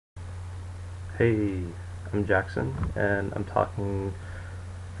Hey, I'm Jackson, and I'm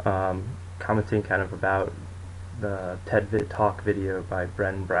commenting kind of about the Talk video by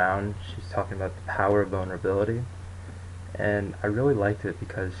Brené Brown. She's talking about the power of vulnerability, and I really liked it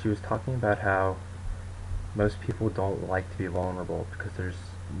because she was talking about how most people don't like to be vulnerable because there's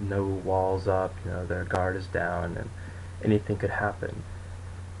no walls up, their guard is down, and anything could happen.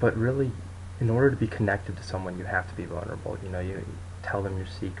 But really, in order to be connected to someone, you have to be vulnerable. You tell them your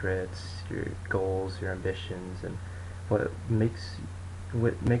secrets, your goals, your ambitions, and what makes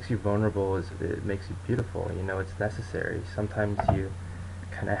what makes you vulnerable is it makes you beautiful. It's necessary. Sometimes you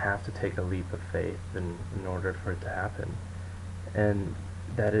kind of have to take a leap of faith in order for it to happen. And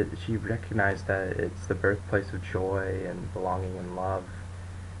she recognized that it's the birthplace of joy and belonging and love,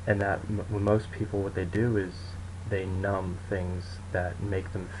 and that most people, what they do is they numb things that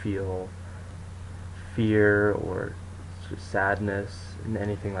make them feel fear or sadness and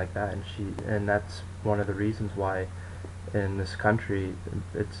anything like that. And that's one of the reasons why in this country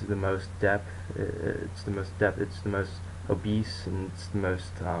it's the most it's the most obese, and it's the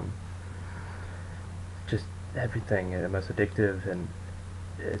most just everything, the most addictive. And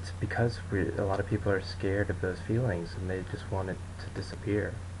it's because a lot of people are scared of those feelings and they just want it to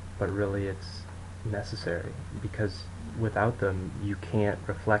disappear, but really it's necessary, because without them you can't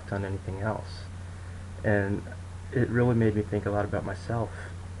reflect on anything else. And it really made me think a lot about myself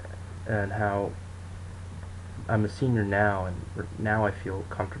and how I'm a senior now, and now I feel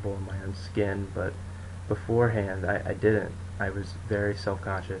comfortable in my own skin, but beforehand I didn't. I was very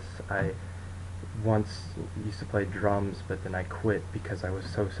self-conscious. I once used to play drums, but then I quit because I was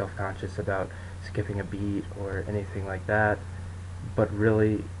so self-conscious about skipping a beat or anything like that. But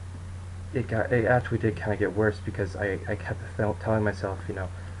really, it actually did kind of get worse, because I kept telling myself,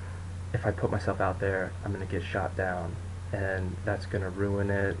 if I put myself out there, I'm going to get shot down, and that's going to ruin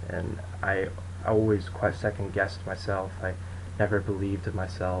it. And I always quite second guessed myself. I never believed in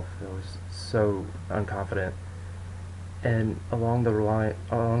myself. I was so unconfident. And along the road,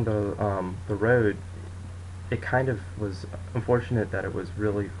 it kind of was unfortunate that it was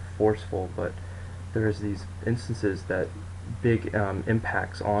really forceful, but there's these instances that big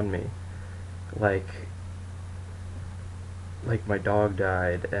impacts on me, like my dog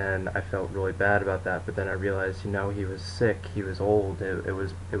died, and I felt really bad about that. But then I realized, he was sick, he was old, it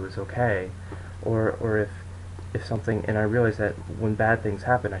was okay. Or if something, and I realized that when bad things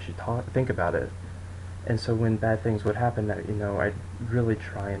happen, I should think about it. And so when bad things would happen, I'd really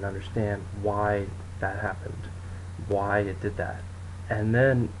try and understand why that happened, why it did that. And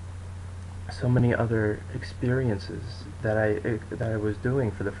then so many other experiences that I was doing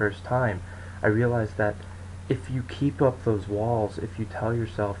for the first time, I realized that if you keep up those walls, if you tell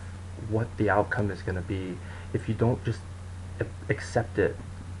yourself what the outcome is going to be, if you don't just accept it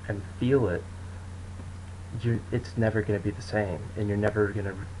and feel it, it's never going to be the same, and you're never going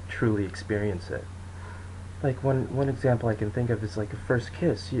to truly experience it. Like one example I can think of is like a first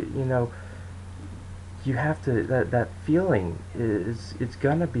kiss. You have to, that feeling it's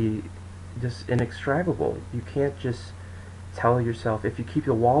gonna be just inextricable. You can't just tell yourself, if you keep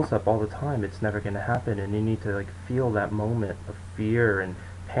your walls up all the time, it's never gonna happen. And you need to feel that moment of fear and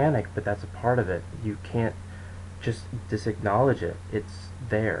panic, but that's a part of it. You can't just disacknowledge it. It's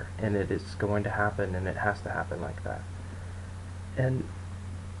there, and it is going to happen, and it has to happen like that. And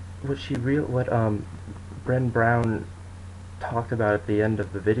what Brené Brown talked about at the end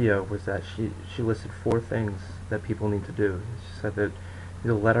of the video was that she listed 4 things that people need to do. She said that we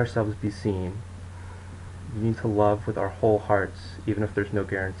need to let ourselves be seen. You need to love with our whole hearts, even if there's no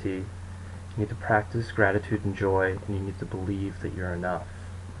guarantee. You need to practice gratitude and joy, and you need to believe that you're enough.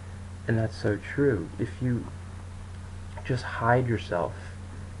 And that's so true. If you just hide yourself,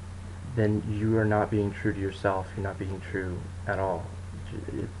 then you are not being true to yourself. You're not being true at all.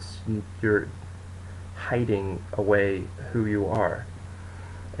 You're hiding away who you are.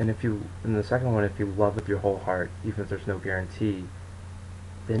 And the second one, if you love with your whole heart, even if there's no guarantee,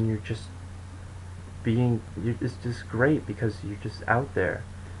 then it's just great, because you're just out there,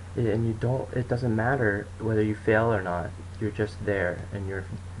 and it doesn't matter whether you fail or not. You're just there, and you're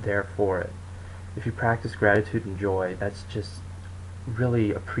there for it. If you practice gratitude and joy, that's just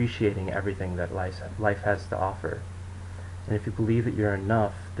really appreciating everything that life has to offer. And if you believe that you're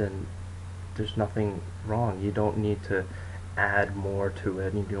enough, then there's nothing wrong. You don't need to add more to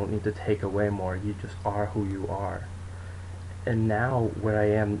it, and you don't need to take away more. You just are who you are. And now, where I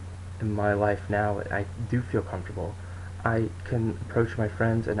am in my life now, I do feel comfortable. I can approach my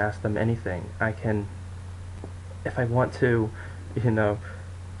friends and ask them anything. I can, if I want to,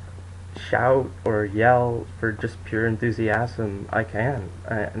 shout or yell for just pure enthusiasm, I can.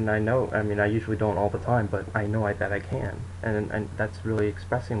 And I know, I mean, I usually don't all the time, but I know that I can. And that's really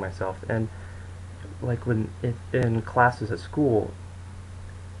expressing myself. And like in classes at school,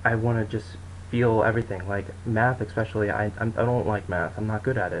 I want to just feel everything. Like math, especially, I don't like math. I'm not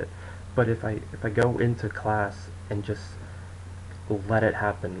good at it. But if I go into class and just let it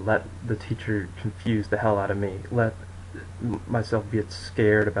happen, let the teacher confuse the hell out of me, let myself get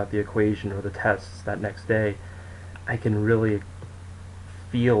scared about the equation or the tests that next day, I can really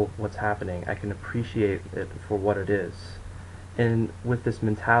feel what's happening. I can appreciate it for what it is. And with this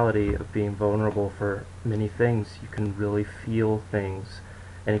mentality of being vulnerable for many things, you can really feel things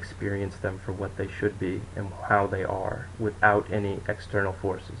and experience them for what they should be and how they are without any external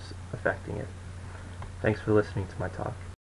forces affecting it. Thanks for listening to my talk.